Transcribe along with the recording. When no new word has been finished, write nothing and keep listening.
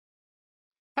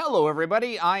Hello,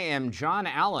 everybody. I am John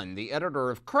Allen, the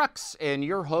editor of Crux, and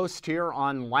your host here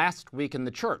on Last Week in the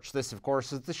Church. This, of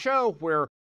course, is the show where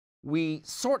we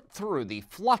sort through the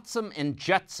flotsam and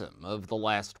jetsam of the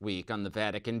last week on the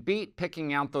Vatican beat,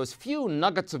 picking out those few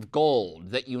nuggets of gold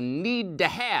that you need to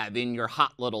have in your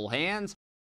hot little hands.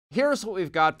 Here's what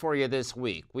we've got for you this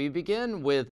week. We begin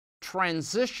with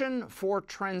transition for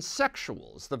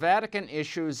transsexuals. The Vatican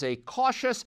issues a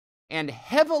cautious and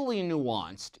heavily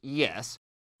nuanced yes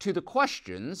to the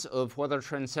questions of whether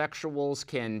transsexuals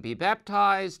can be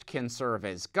baptized, can serve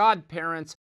as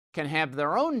godparents, can have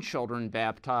their own children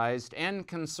baptized, and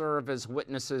can serve as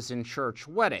witnesses in church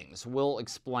weddings. We'll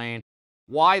explain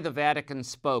why the Vatican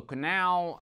spoke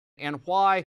now and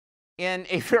why, in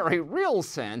a very real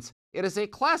sense, it is a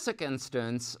classic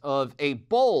instance of a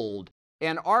bold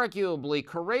and arguably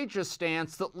courageous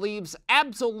stance that leaves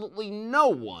absolutely no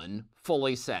one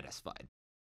fully satisfied.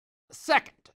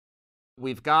 Second,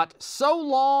 we've got So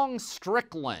Long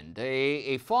Strickland,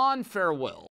 a fond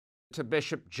farewell to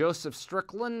Bishop Joseph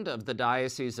Strickland of the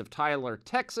Diocese of Tyler,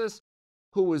 Texas,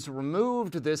 who was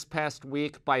removed this past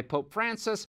week by Pope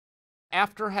Francis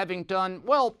after having done,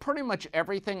 well, pretty much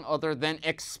everything other than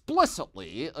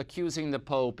explicitly accusing the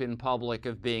Pope in public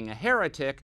of being a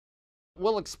heretic.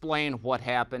 We'll explain what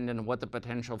happened and what the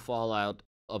potential fallout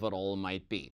of it all might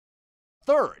be.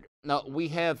 Third, now we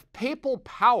have papal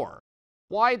power.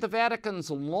 Why the Vatican's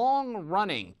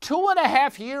long-running,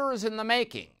 2.5 years in the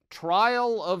making,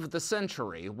 trial of the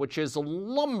century, which is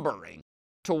lumbering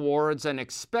towards an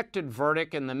expected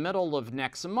verdict in the middle of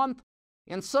next month,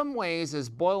 in some ways is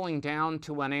boiling down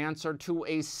to an answer to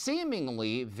a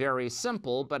seemingly very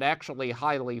simple but actually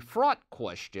highly fraught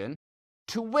question,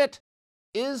 to wit,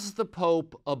 is the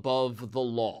Pope above the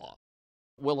law?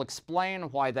 We'll explain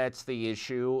why that's the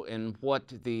issue and what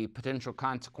the potential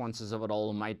consequences of it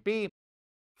all might be.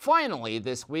 Finally,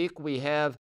 this week we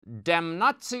have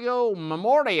damnatio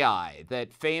memoriae,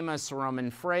 that famous Roman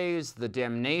phrase, the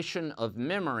damnation of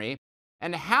memory,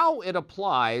 and how it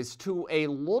applies to a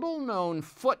little-known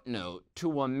footnote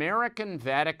to American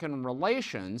Vatican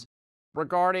relations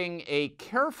regarding a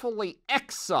carefully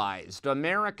excised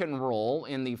American role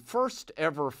in the first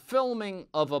ever filming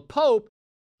of a pope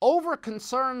over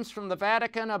concerns from the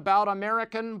Vatican about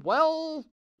American, well,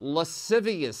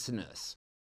 lasciviousness.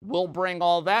 We'll bring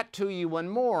all that to you and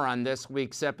more on this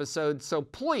week's episode, so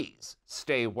please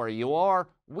stay where you are.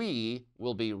 We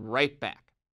will be right back.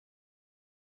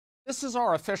 This is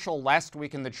our official Last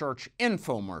Week in the Church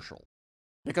infomercial,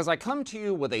 because I come to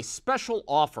you with a special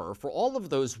offer for all of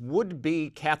those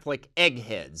would-be Catholic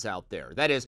eggheads out there.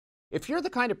 That is, if you're the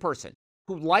kind of person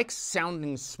who likes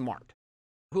sounding smart,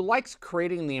 who likes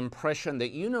creating the impression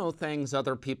that you know things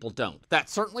other people don't,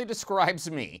 that certainly describes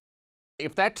me.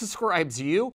 If that describes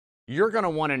you, you're going to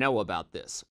want to know about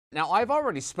this. Now, I've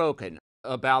already spoken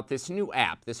about this new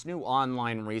app, this new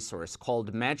online resource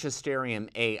called Magisterium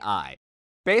AI.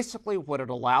 Basically, what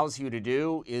it allows you to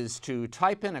do is to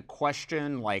type in a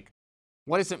question like,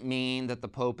 what does it mean that the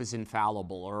Pope is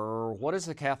infallible? Or what does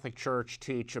the Catholic Church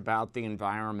teach about the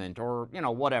environment? Or,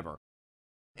 whatever.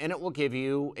 And it will give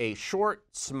you a short,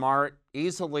 smart,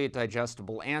 easily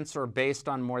digestible answer based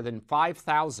on more than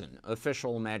 5,000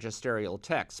 official magisterial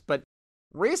texts. But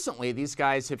recently, these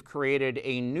guys have created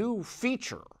a new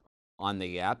feature on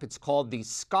the app. It's called the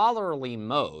Scholarly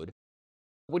Mode,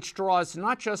 which draws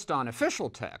not just on official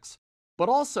texts, but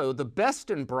also the best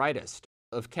and brightest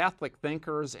of Catholic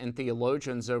thinkers and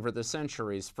theologians over the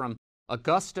centuries, from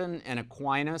Augustine and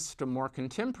Aquinas to more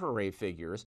contemporary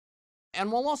figures. And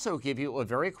we'll also give you a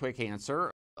very quick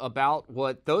answer about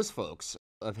what those folks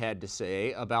have had to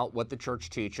say about what the Church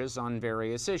teaches on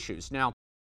various issues. Now,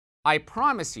 I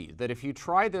promise you that if you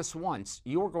try this once,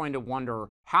 you're going to wonder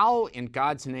how in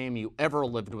God's name you ever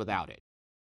lived without it.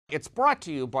 It's brought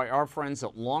to you by our friends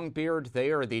at Longbeard.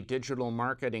 They are the digital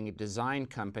marketing and design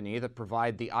company that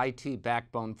provide the IT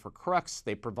backbone for Crux.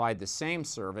 They provide the same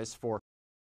service for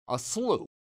a slew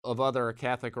of other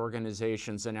Catholic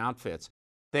organizations and outfits.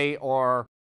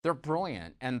 They're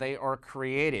brilliant, and they are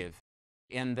creative,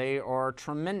 and they are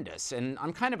tremendous. And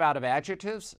I'm kind of out of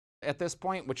adjectives at this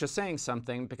point, which is saying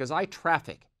something because I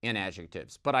traffic in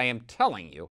adjectives. But I am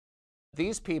telling you,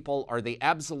 these people are the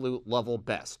absolute level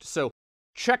best. So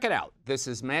check it out. This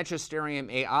is Magisterium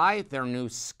AI, their new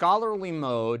scholarly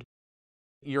mode.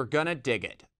 You're going to dig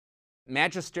it.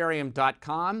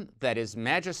 Magisterium.com, that is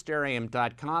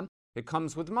magisterium.com. It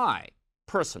comes with my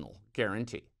personal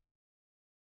guarantee.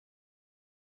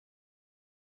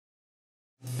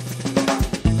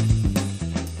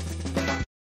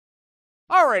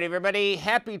 All right, everybody,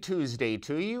 happy Tuesday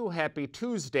to you. Happy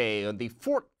Tuesday on the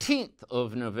 14th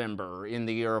of November in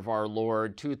the year of our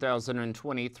Lord,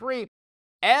 2023.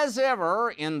 As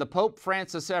ever in the Pope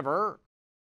Francis era,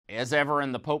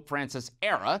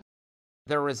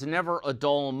 there is never a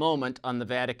dull moment on the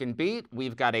Vatican beat.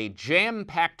 We've got a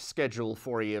jam-packed schedule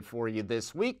for you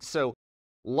this week, so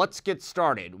let's get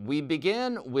started. We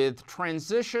begin with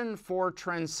transition for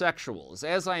transsexuals.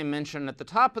 As I mentioned at the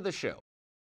top of the show,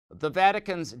 the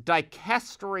Vatican's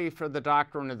Dicastery for the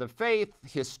Doctrine of the Faith,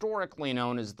 historically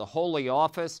known as the Holy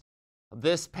Office,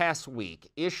 this past week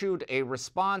issued a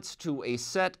response to a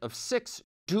set of 6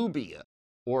 dubia,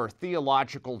 or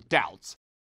theological doubts,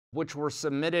 which were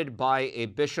submitted by a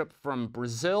bishop from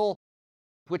Brazil,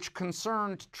 which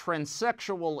concerned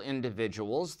transsexual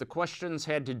individuals. The questions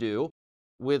had to do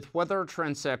with whether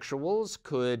transsexuals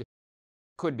could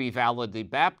be validly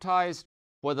baptized,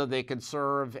 whether they could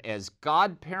serve as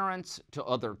godparents to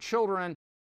other children,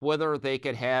 whether they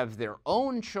could have their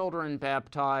own children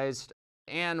baptized,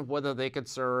 and whether they could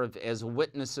serve as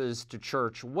witnesses to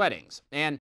church weddings.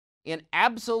 And in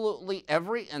absolutely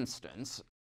every instance,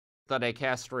 the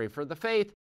Dicastery for the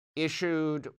Faith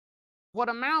issued what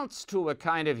amounts to a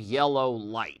kind of yellow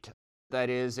light.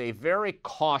 That is a very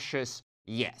cautious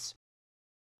yes.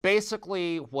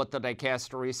 Basically, what the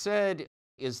Dicastery said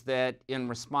is that in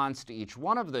response to each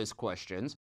one of those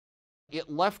questions, it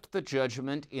left the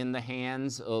judgment in the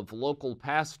hands of local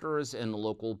pastors and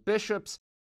local bishops,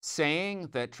 saying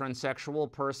that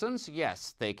transsexual persons,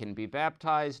 yes, they can be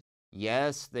baptized,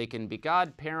 yes, they can be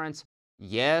godparents,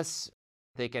 yes,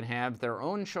 they can have their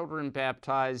own children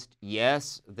baptized,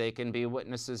 yes, they can be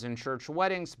witnesses in church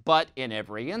weddings, but in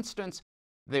every instance,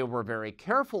 they were very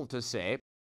careful to say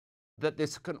that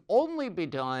this can only be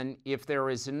done if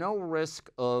there is no risk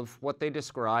of what they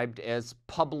described as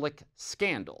public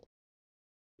scandal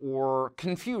or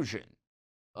confusion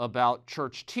about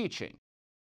church teaching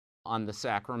on the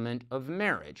sacrament of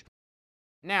marriage.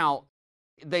 Now,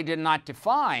 they did not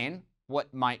define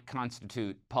what might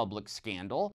constitute public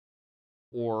scandal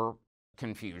or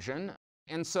confusion,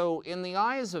 and so in the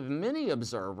eyes of many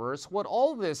observers, what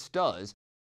all this does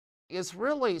is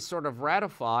really sort of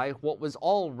ratify what was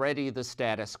already the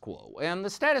status quo. And the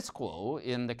status quo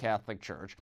in the Catholic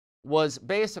Church was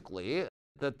basically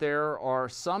that there are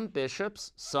some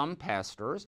bishops, some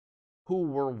pastors, who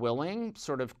were willing,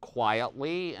 sort of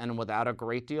quietly and without a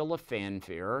great deal of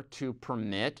fanfare, to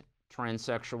permit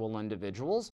transsexual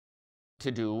individuals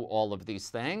to do all of these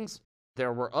things.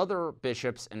 There were other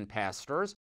bishops and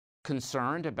pastors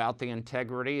concerned about the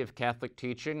integrity of Catholic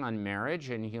teaching on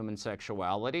marriage and human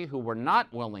sexuality who were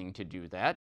not willing to do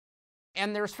that.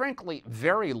 And there's frankly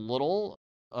very little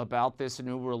about this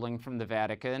new ruling from the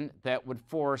Vatican that would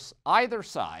force either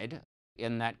side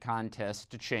in that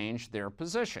contest to change their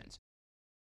positions.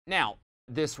 Now,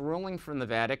 this ruling from the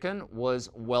Vatican was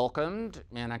welcomed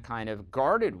in a kind of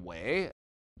guarded way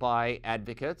by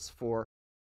advocates for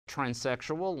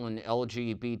transsexual and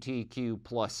LGBTQ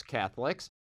plus Catholics,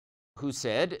 who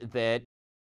said that,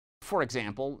 for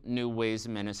example, New Ways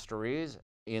Ministries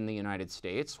in the United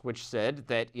States, which said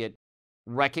that it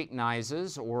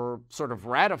recognizes or sort of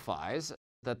ratifies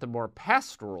that the more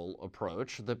pastoral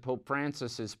approach that Pope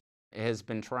Francis has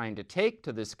been trying to take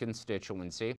to this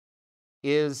constituency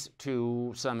is,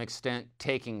 to some extent,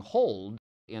 taking hold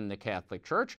in the Catholic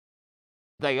Church.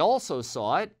 They also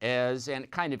saw it as a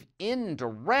kind of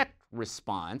indirect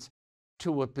response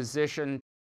to a position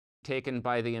taken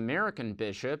by the American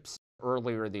bishops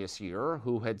earlier this year,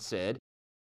 who had said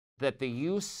that the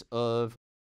use of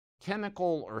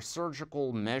chemical or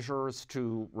surgical measures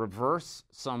to reverse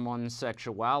someone's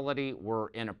sexuality were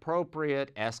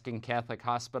inappropriate, asking Catholic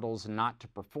hospitals not to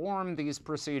perform these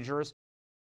procedures.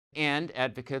 And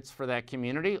advocates for that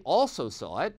community also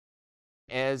saw it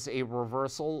as a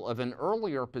reversal of an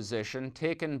earlier position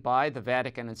taken by the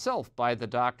Vatican itself, by the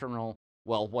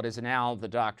what is now the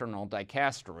Doctrinal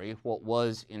Dicastery, what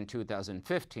was in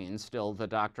 2015 still the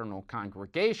Doctrinal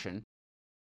Congregation,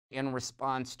 in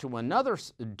response to another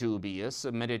dubia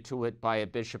submitted to it by a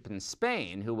bishop in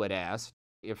Spain who had asked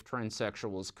if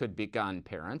transsexuals could be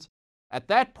godparents. At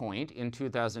that point, in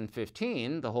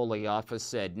 2015, the Holy Office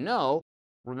said no.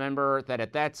 Remember that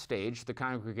at that stage, the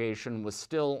congregation was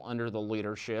still under the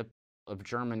leadership of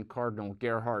German Cardinal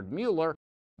Gerhard Müller,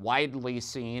 widely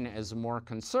seen as more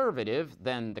conservative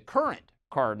than the current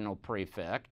cardinal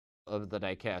prefect of the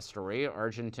dicastery,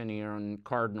 Argentinian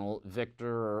Cardinal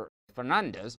Victor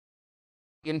Fernandez.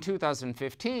 In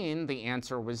 2015, the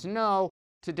answer was no.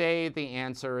 Today, the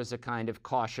answer is a kind of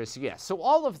cautious yes. So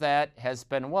all of that has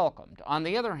been welcomed. On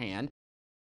the other hand,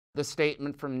 the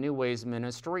statement from New Ways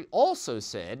Ministry also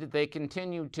said they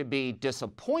continued to be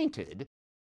disappointed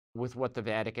with what the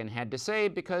Vatican had to say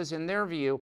because, in their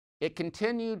view, it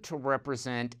continued to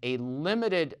represent a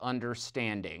limited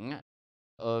understanding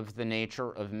of the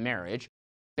nature of marriage.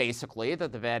 Basically,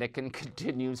 that the Vatican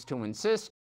continues to insist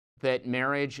that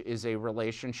marriage is a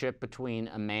relationship between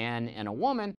a man and a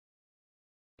woman,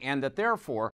 and that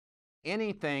therefore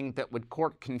anything that would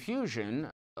court confusion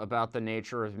about the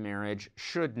nature of marriage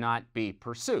should not be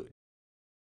pursued.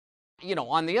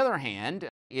 On the other hand,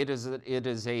 it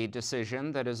is a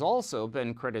decision that has also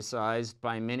been criticized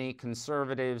by many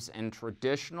conservatives and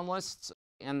traditionalists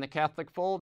in the Catholic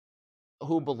fold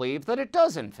who believe that it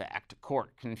does, in fact,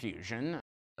 court confusion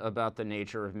about the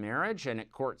nature of marriage, and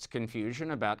it courts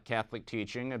confusion about Catholic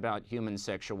teaching about human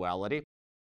sexuality.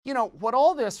 What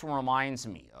all this reminds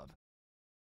me of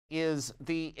is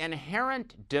the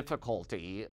inherent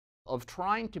difficulty of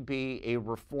trying to be a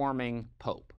reforming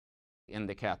pope in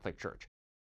the Catholic Church.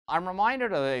 I'm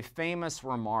reminded of a famous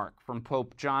remark from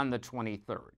Pope John the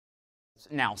 23rd.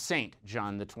 Now, Saint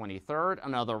John the 23rd,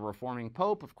 another reforming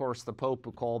pope, of course, the pope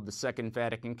who called the Second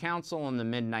Vatican Council in the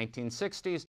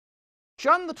mid-1960s.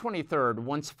 John the 23rd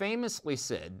once famously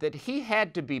said that he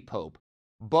had to be pope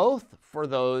both for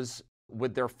those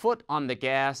with their foot on the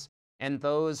gas and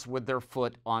those with their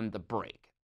foot on the brake.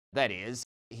 That is,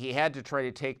 he had to try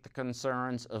to take the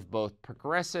concerns of both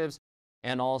progressives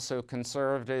and also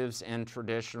conservatives and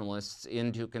traditionalists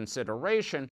into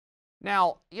consideration.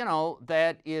 Now,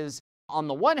 that is, on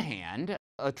the one hand,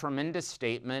 a tremendous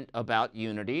statement about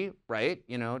unity, right?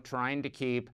 Trying to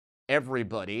keep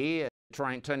everybody,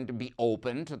 trying to be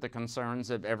open to the concerns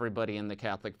of everybody in the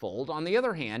Catholic fold. On the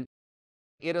other hand,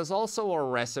 it is also a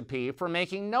recipe for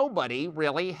making nobody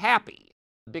really happy,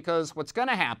 because what's going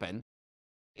to happen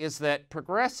is that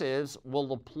progressives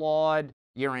will applaud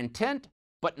your intent,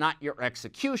 but not your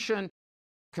execution.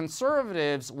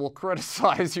 Conservatives will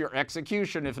criticize your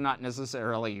execution, if not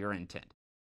necessarily your intent.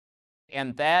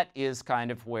 And that is kind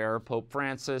of where Pope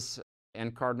Francis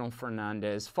and Cardinal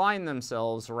Fernandez find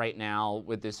themselves right now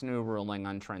with this new ruling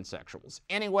on transsexuals.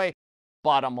 Anyway,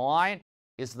 bottom line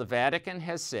is the Vatican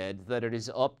has said that it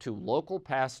is up to local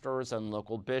pastors and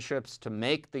local bishops to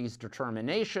make these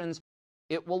determinations.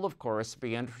 It will, of course,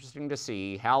 be interesting to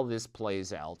see how this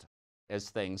plays out as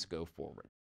things go forward.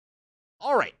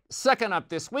 All right, second up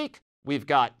this week, we've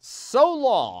got so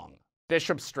long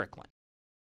Bishop Strickland.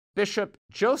 Bishop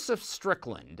Joseph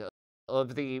Strickland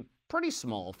of the pretty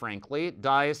small, frankly,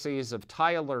 Diocese of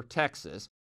Tyler, Texas,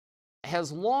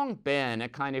 has long been a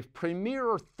kind of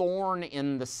premier thorn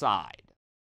in the side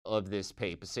of this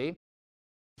papacy.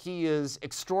 He is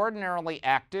extraordinarily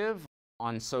active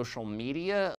on social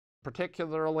media,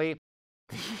 particularly,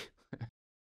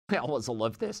 I always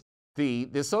love this,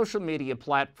 the social media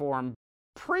platform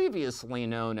previously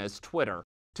known as Twitter.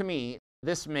 To me,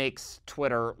 this makes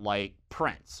Twitter like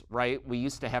Prince, right? We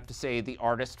used to have to say the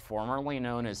artist formerly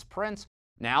known as Prince.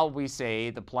 Now we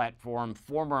say the platform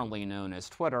formerly known as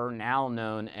Twitter, now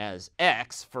known as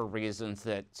X, for reasons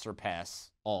that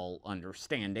surpass all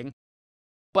understanding.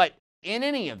 But in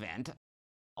any event,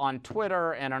 on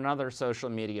Twitter and on other social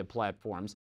media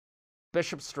platforms,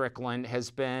 Bishop Strickland has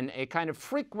been a kind of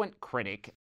frequent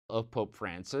critic of Pope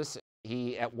Francis.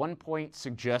 He at one point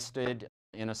suggested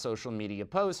in a social media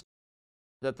post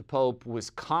that the Pope was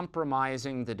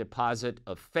compromising the deposit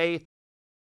of faith.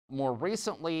 More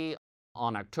recently,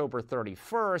 on October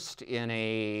 31st, in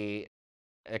a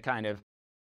kind of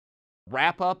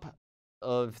wrap-up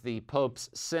of the Pope's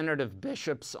Synod of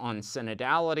Bishops on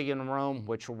Synodality in Rome,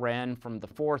 which ran from the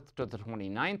 4th to the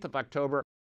 29th of October,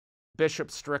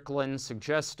 Bishop Strickland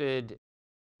suggested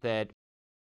that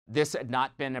this had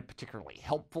not been a particularly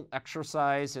helpful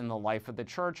exercise in the life of the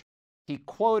Church. He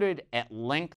quoted at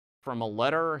length from a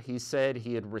letter he said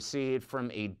he had received from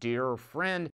a dear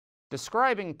friend,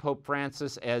 describing Pope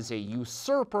Francis as a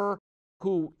usurper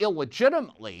who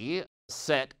illegitimately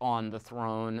sat on the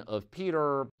throne of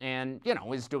Peter and,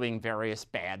 is doing various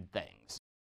bad things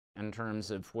in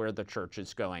terms of where the Church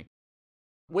is going.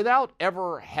 Without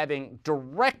ever having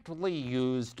directly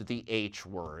used the H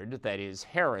word, that is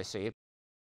heresy,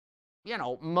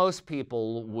 most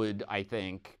people would, I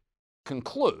think,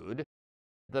 conclude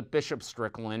that Bishop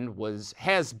Strickland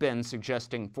has been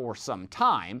suggesting for some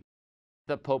time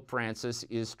that Pope Francis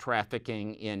is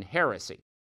trafficking in heresy.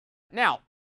 Now,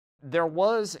 there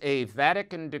was a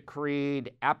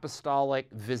Vatican-decreed apostolic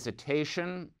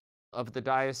visitation of the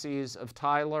Diocese of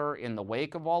Tyler in the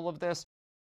wake of all of this,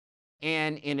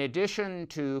 and in addition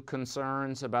to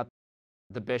concerns about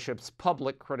the bishop's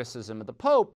public criticism of the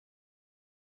Pope,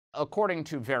 according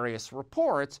to various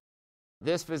reports,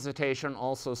 This visitation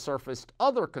also surfaced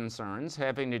other concerns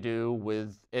having to do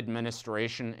with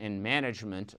administration and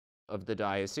management of the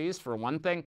diocese. For one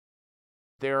thing,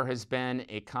 there has been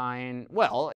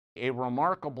a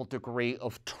remarkable degree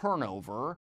of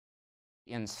turnover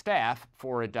in staff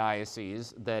for a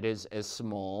diocese that is as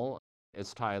small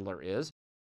as Tyler is.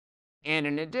 And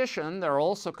in addition, there are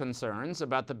also concerns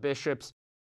about the bishop's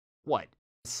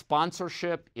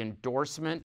sponsorship,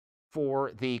 endorsement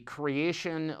for the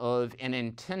creation of an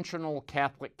intentional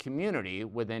Catholic community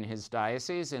within his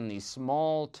diocese in the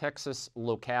small Texas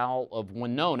locale of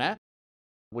Winona,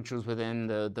 which was within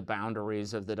the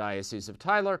boundaries of the Diocese of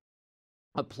Tyler,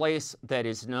 a place that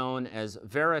is known as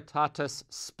Veritatis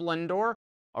Splendor,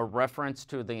 a reference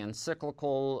to the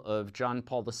encyclical of John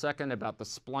Paul II about the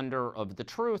splendor of the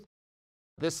truth.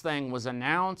 This thing was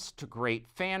announced to great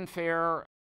fanfare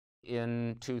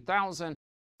in 2000.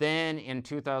 Then in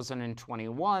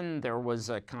 2021, there was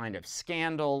a kind of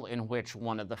scandal in which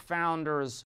one of the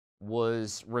founders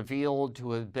was revealed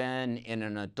to have been in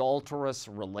an adulterous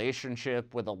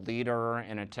relationship with a leader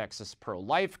in a Texas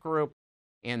pro-life group,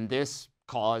 and this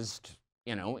caused,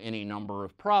 any number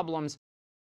of problems.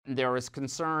 There is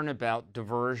concern about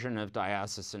diversion of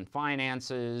diocesan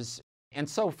finances, and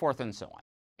so forth and so on.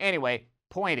 Anyway,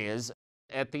 point is,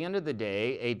 at the end of the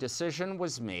day, a decision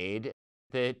was made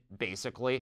that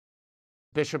basically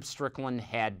Bishop Strickland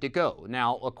had to go.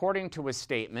 Now, according to a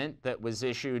statement that was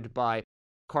issued by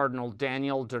Cardinal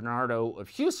Daniel DiNardo of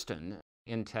Houston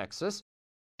in Texas,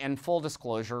 and full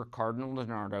disclosure, Cardinal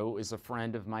DiNardo is a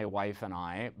friend of my wife and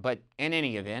I, but in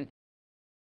any event,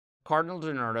 Cardinal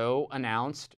DiNardo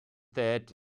announced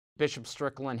that Bishop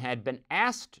Strickland had been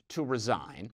asked to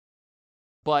resign,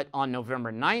 but on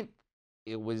November 9th,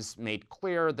 it was made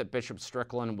clear that Bishop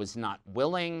Strickland was not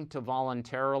willing to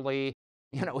voluntarily,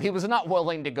 he was not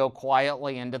willing to go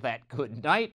quietly into that good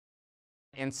night.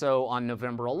 And so on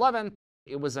November 11th,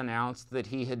 it was announced that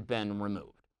he had been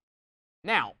removed.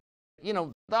 Now,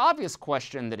 the obvious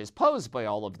question that is posed by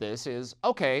all of this is,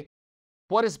 okay,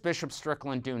 what does Bishop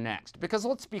Strickland do next? Because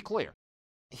let's be clear,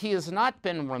 he has not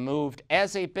been removed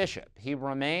as a bishop. He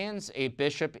remains a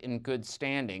bishop in good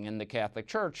standing in the Catholic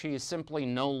Church. He is simply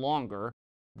no longer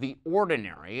the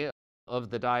ordinary of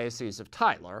the Diocese of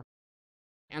Tyler.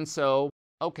 And so,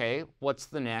 okay, what's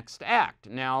the next act?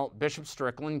 Now, Bishop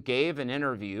Strickland gave an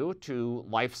interview to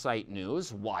LifeSite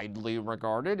News, widely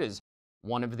regarded as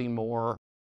one of the more,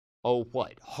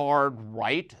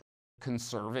 hard-right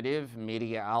conservative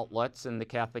media outlets in the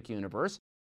Catholic universe,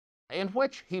 in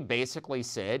which he basically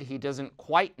said he doesn't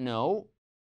quite know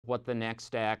what the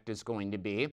next act is going to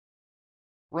be.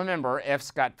 Remember, F.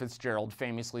 Scott Fitzgerald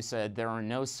famously said, "There are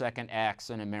no second acts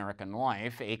in American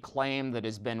life," a claim that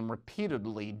has been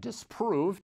repeatedly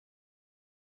disproved.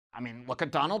 I mean, look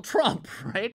at Donald Trump,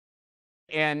 right?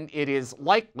 And it is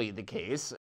likely the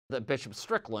case that Bishop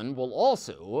Strickland will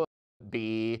also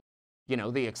be,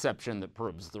 the exception that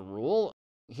proves the rule.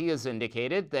 He has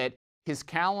indicated that his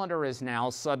calendar is now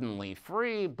suddenly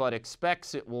free, but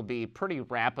expects it will be pretty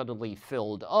rapidly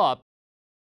filled up.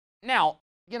 Now,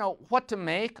 what to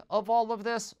make of all of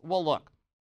this? Well, look,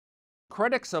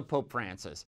 critics of Pope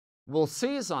Francis will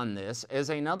seize on this as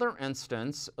another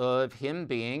instance of him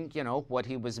being, what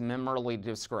he was memorably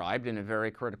described in a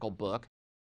very critical book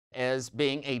as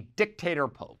being a dictator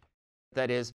pope.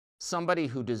 That is, somebody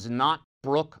who does not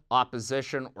brook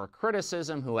opposition or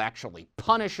criticism, who actually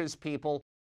punishes people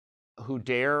who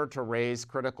dare to raise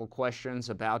critical questions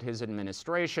about his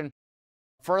administration.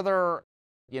 Further,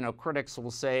 critics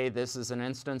will say this is an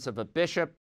instance of a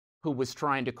bishop who was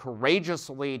trying to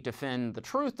courageously defend the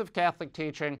truth of Catholic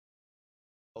teaching,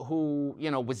 who,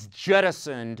 was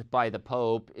jettisoned by the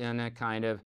Pope in a kind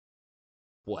of,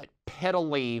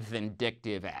 pettily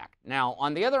vindictive act. Now,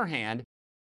 on the other hand,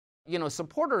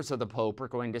 supporters of the Pope are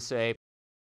going to say,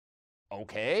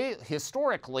 okay,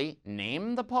 historically,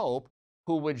 name the Pope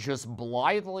who would just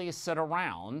blithely sit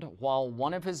around while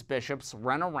one of his bishops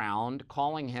ran around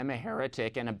calling him a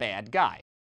heretic and a bad guy.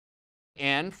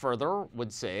 And further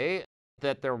would say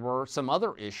that there were some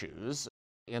other issues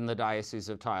in the Diocese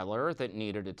of Tyler that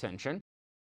needed attention.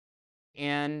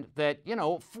 And that,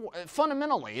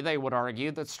 fundamentally, they would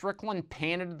argue that Strickland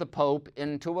painted the Pope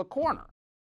into a corner.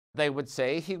 They would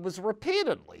say he was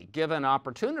repeatedly given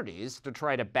opportunities to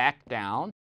try to back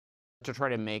down, to try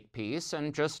to make peace,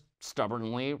 and just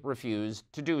stubbornly refused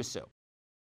to do so.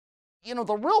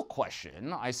 The real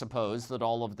question, I suppose, that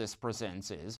all of this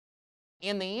presents is,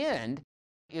 in the end,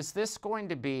 is this going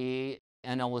to be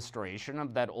an illustration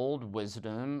of that old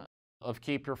wisdom of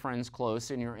keep your friends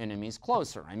close and your enemies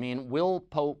closer? I mean, will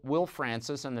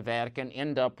Francis and the Vatican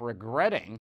end up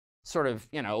regretting sort of,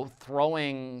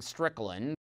 throwing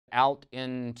Strickland out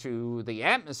into the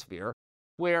atmosphere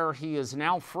where he is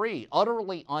now free,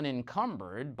 utterly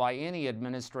unencumbered by any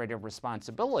administrative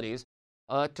responsibilities,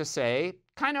 to say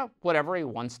kind of whatever he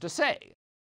wants to say,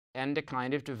 and to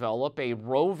kind of develop a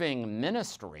roving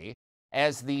ministry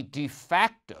as the de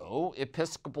facto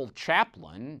Episcopal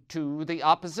chaplain to the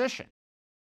opposition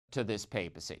to this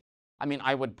papacy. I mean,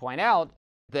 I would point out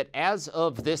that as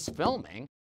of this filming,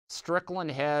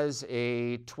 Strickland has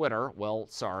an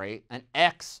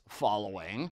X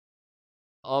following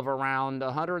of around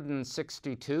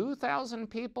 162,000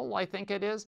 people, I think it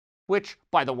is, which,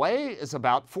 by the way, is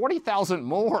about 40,000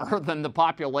 more than the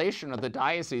population of the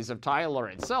Diocese of Tyler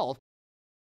itself.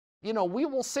 We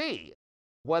will see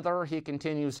whether he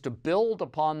continues to build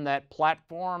upon that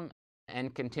platform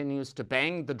and continues to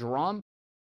bang the drum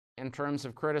in terms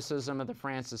of criticism of the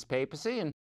Francis papacy,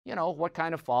 and, what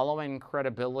kind of following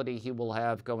credibility he will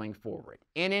have going forward.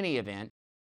 In any event,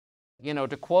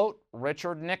 to quote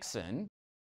Richard Nixon,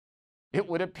 it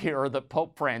would appear that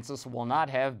Pope Francis will not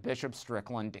have Bishop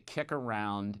Strickland to kick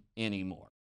around anymore.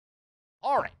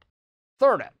 All right,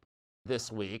 third up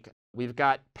this week, we've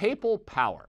got papal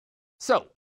power. So,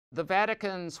 the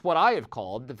Vatican's, what I have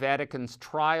called the Vatican's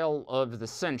trial of the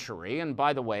century, and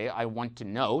by the way, I want to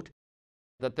note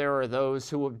that there are those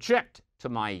who object to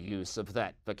my use of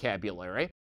that vocabulary.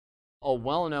 A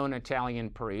well-known Italian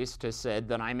priest has said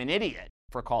that I'm an idiot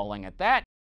for calling it that.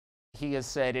 He has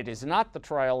said it is not the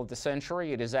trial of the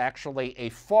century, it is actually a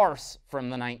farce from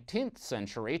the 19th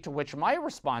century, to which my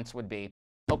response would be,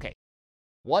 okay,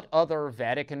 what other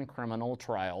Vatican criminal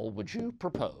trial would you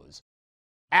propose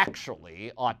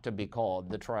actually ought to be called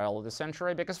the trial of the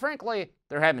century? Because frankly,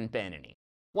 there haven't been any.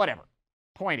 Whatever.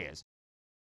 Point is,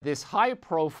 this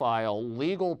high-profile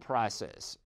legal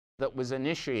process that was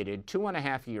initiated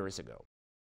 2.5 years ago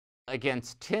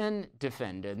against 10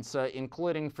 defendants,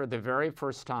 including for the very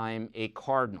first time a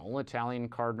cardinal, Italian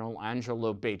Cardinal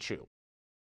Angelo Becciu,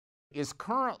 is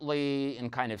currently in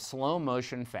kind of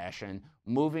slow-motion fashion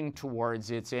moving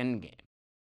towards its endgame.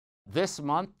 This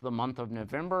month, the month of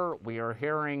November, we are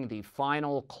hearing the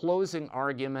final closing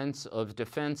arguments of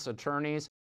defense attorneys.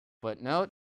 But note,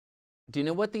 do you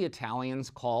know what the Italians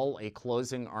call a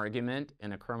closing argument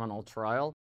in a criminal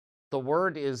trial? The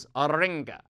word is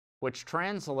arenga, which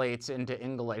translates into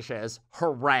English as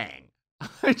harangue.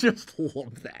 I just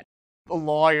love that. The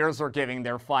lawyers are giving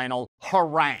their final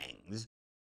harangues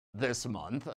this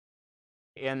month.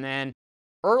 And then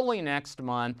early next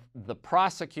month, the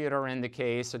prosecutor in the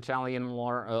case, Italian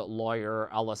lawyer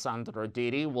Alessandro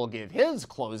Diti, will give his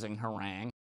closing harangue.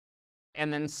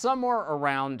 And then somewhere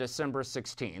around December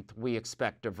 16th, we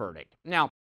expect a verdict. Now,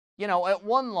 at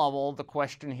one level, the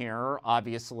question here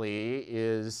obviously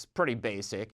is pretty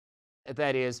basic.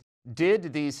 That is,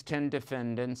 did these 10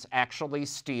 defendants actually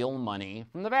steal money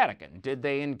from the Vatican? Did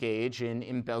they engage in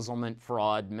embezzlement,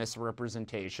 fraud,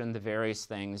 misrepresentation, the various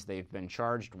things they've been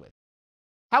charged with?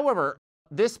 However,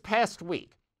 this past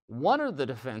week, one of the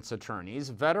defense attorneys,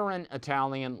 veteran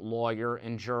Italian lawyer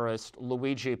and jurist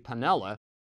Luigi Pannella,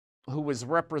 who was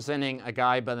representing a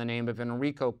guy by the name of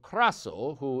Enrico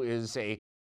Crasso, who is a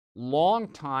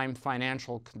longtime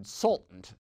financial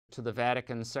consultant to the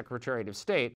Vatican Secretariat of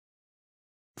State,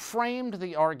 framed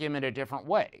the argument a different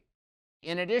way.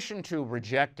 In addition to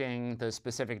rejecting the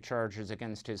specific charges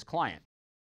against his client,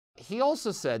 he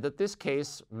also said that this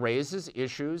case raises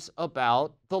issues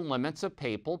about the limits of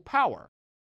papal power.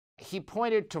 He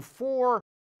pointed to 4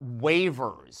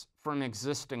 waivers from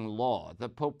existing law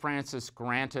that Pope Francis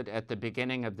granted at the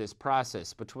beginning of this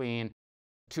process between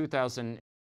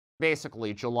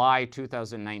basically July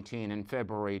 2019 and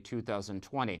February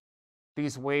 2020.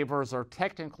 These waivers are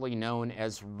technically known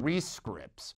as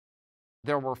rescripts.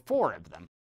 There were 4 of them.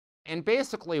 And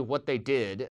basically what they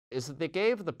did is that they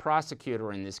gave the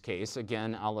prosecutor in this case,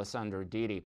 again, Alessandro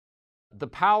Diti, the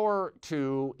power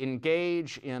to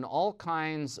engage in all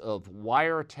kinds of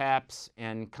wiretaps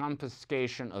and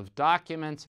confiscation of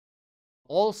documents,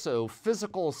 also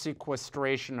physical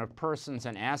sequestration of persons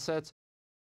and assets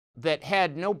that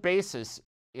had no basis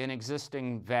in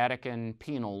existing Vatican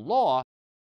penal law.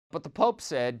 But the Pope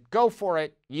said, go for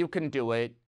it, you can do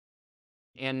it.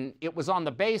 And it was on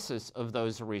the basis of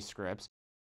those rescripts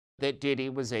that Diti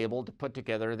was able to put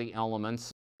together the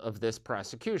elements of this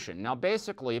prosecution. Now,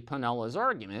 basically, Pannella's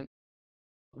argument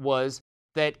was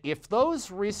that if those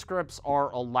rescripts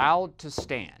are allowed to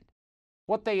stand,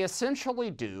 what they essentially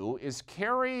do is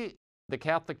carry the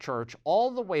Catholic Church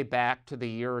all the way back to the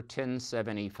year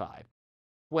 1075,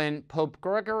 when Pope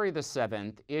Gregory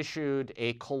VII issued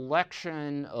a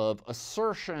collection of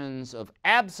assertions of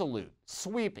absolute,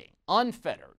 sweeping,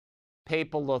 unfettered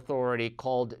papal authority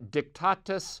called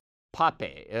Dictatus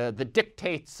Papae, the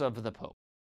dictates of the Pope.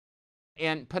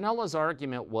 And Pinella's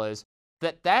argument was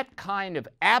that that kind of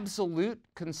absolute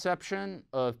conception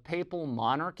of papal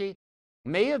monarchy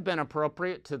may have been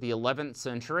appropriate to the 11th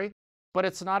century, but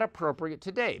it's not appropriate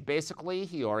today. Basically,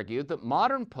 he argued that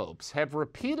modern popes have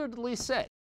repeatedly said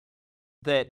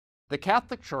that the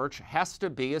Catholic Church has to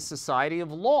be a society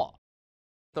of law.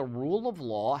 The rule of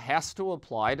law has to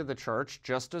apply to the Church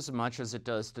just as much as it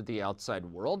does to the outside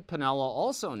world. Pinella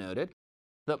also noted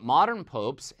that modern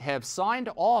popes have signed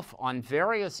off on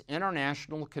various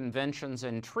international conventions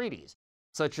and treaties,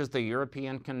 such as the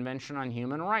European Convention on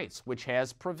Human Rights, which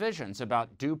has provisions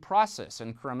about due process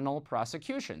and criminal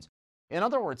prosecutions. In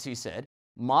other words, he said,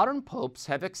 modern popes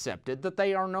have accepted that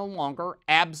they are no longer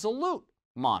absolute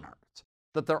monarchs,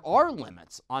 that there are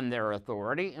limits on their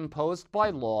authority imposed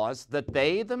by laws that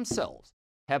they themselves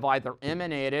have either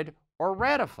emanated or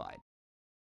ratified.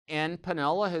 And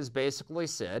Pinella has basically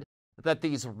said that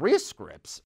these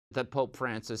rescripts that Pope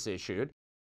Francis issued,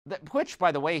 which,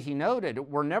 by the way, he noted,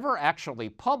 were never actually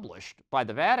published by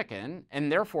the Vatican,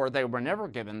 and therefore they were never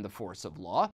given the force of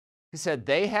law. He said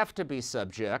they have to be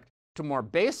subject to more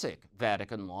basic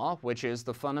Vatican law, which is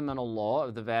the fundamental law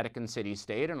of the Vatican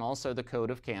city-state and also the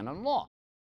Code of Canon Law.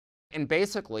 And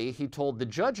basically, he told the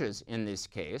judges in this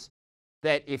case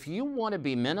that if you want to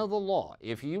be men of the law,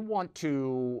 if you want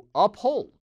to uphold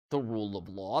the rule of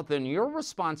law, then your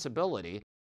responsibility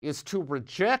is to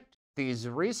reject these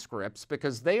rescripts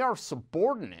because they are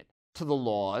subordinate to the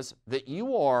laws that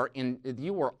you are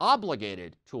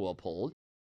obligated to uphold.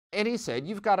 And he said,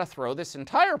 you've got to throw this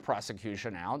entire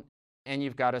prosecution out and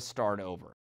you've got to start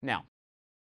over. Now,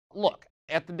 look,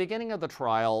 at the beginning of the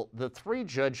trial, the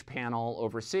 3-judge panel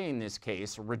overseeing this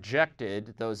case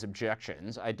rejected those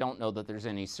objections. I don't know that there's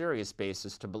any serious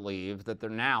basis to believe that they're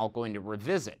now going to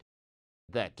revisit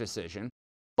that decision.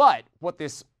 But what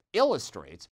this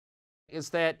illustrates is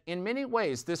that in many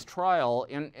ways this trial,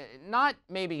 not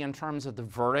maybe in terms of the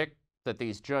verdict that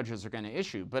these judges are going to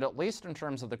issue, but at least in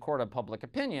terms of the court of public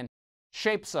opinion,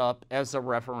 shapes up as a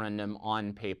referendum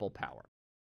on papal power.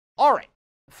 All right,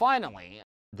 finally,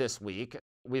 this week,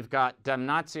 we've got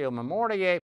Damnatio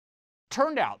Memoriae.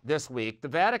 Turned out this week, the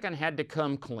Vatican had to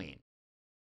come clean.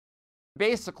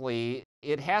 Basically,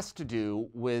 it has to do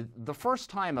with the first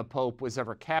time a pope was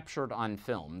ever captured on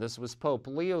film. This was Pope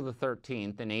Leo XIII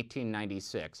in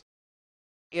 1896.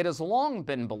 It has long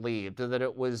been believed that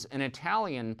it was an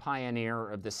Italian pioneer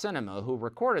of the cinema who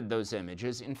recorded those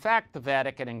images. In fact, the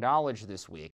Vatican acknowledged this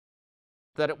week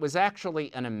that it was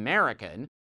actually an American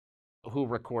who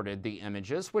recorded the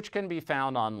images, which can be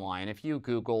found online. If you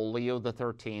Google Leo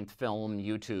XIII film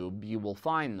YouTube, you will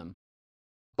find them.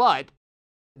 But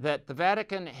that the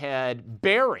Vatican had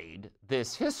buried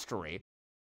this history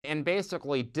and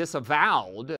basically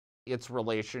disavowed its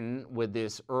relation with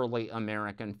this early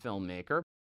American filmmaker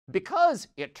because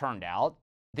it turned out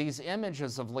these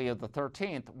images of Leo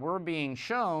XIII were being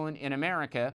shown in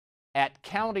America at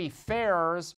county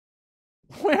fairs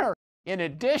where, in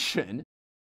addition,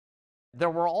 there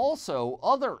were also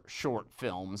other short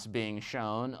films being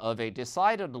shown of a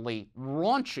decidedly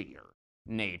raunchier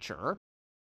nature.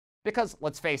 Because,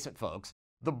 let's face it, folks,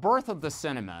 the birth of the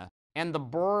cinema and the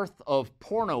birth of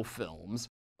porno films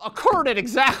occurred at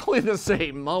exactly the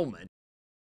same moment.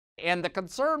 And the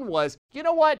concern was, you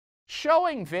know what?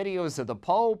 Showing videos of the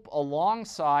Pope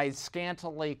alongside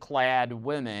scantily clad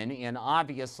women in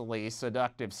obviously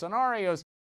seductive scenarios,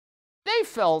 they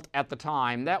felt at the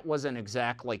time that wasn't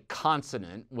exactly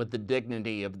consonant with the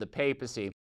dignity of the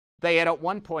papacy. They had at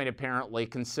one point apparently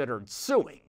considered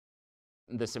suing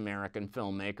this American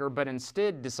filmmaker, but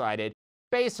instead decided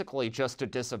basically just to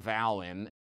disavow him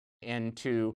and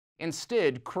to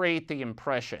instead create the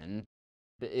impression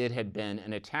that it had been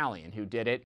an Italian who did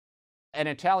it. An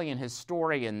Italian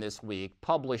historian this week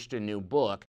published a new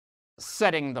book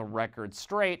setting the record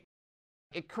straight.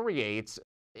 It creates,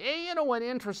 an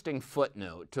interesting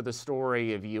footnote to the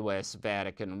story of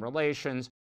U.S.-Vatican relations.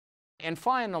 And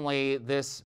finally,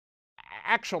 this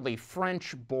actually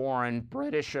French-born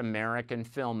British-American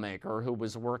filmmaker who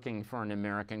was working for an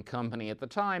American company at the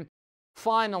time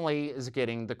finally is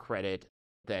getting the credit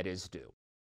that is due.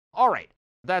 All right,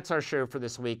 that's our show for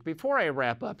this week. Before I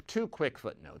wrap up, 2 quick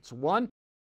footnotes. One,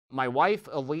 my wife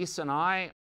Elise and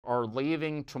I are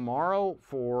leaving tomorrow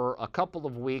for a couple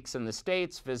of weeks in the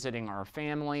States, visiting our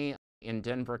family in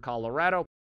Denver, Colorado.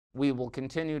 We will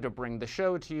continue to bring the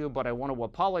show to you, but I want to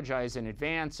apologize in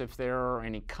advance if there are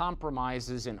any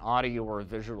compromises in audio or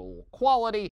visual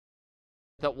quality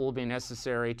that will be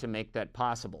necessary to make that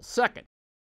possible. Second,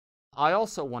 I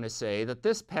also want to say that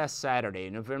this past Saturday,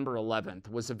 November 11th,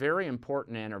 was a very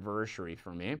important anniversary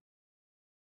for me.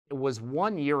 It was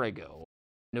 1 year ago,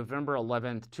 November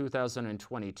 11th,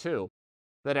 2022,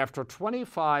 that after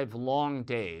 25 long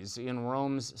days in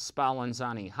Rome's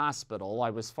Spallanzani Hospital, I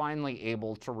was finally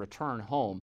able to return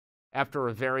home after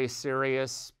a very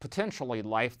serious, potentially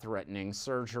life-threatening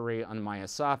surgery on my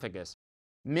esophagus.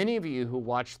 Many of you who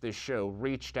watched this show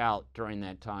reached out during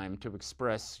that time to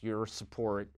express your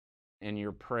support and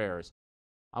your prayers.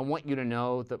 I want you to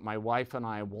know that my wife and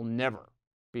I will never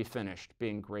be finished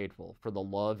being grateful for the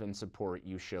love and support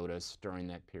you showed us during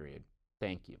that period.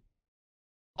 Thank you.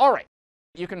 All right.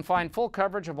 You can find full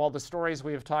coverage of all the stories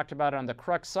we have talked about on the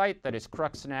Crux site, that is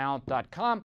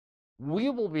cruxnow.com. We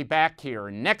will be back here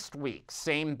next week,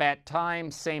 same bat time,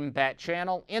 same bat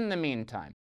channel. In the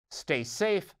meantime, stay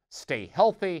safe, stay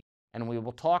healthy, and we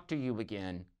will talk to you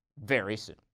again very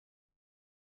soon.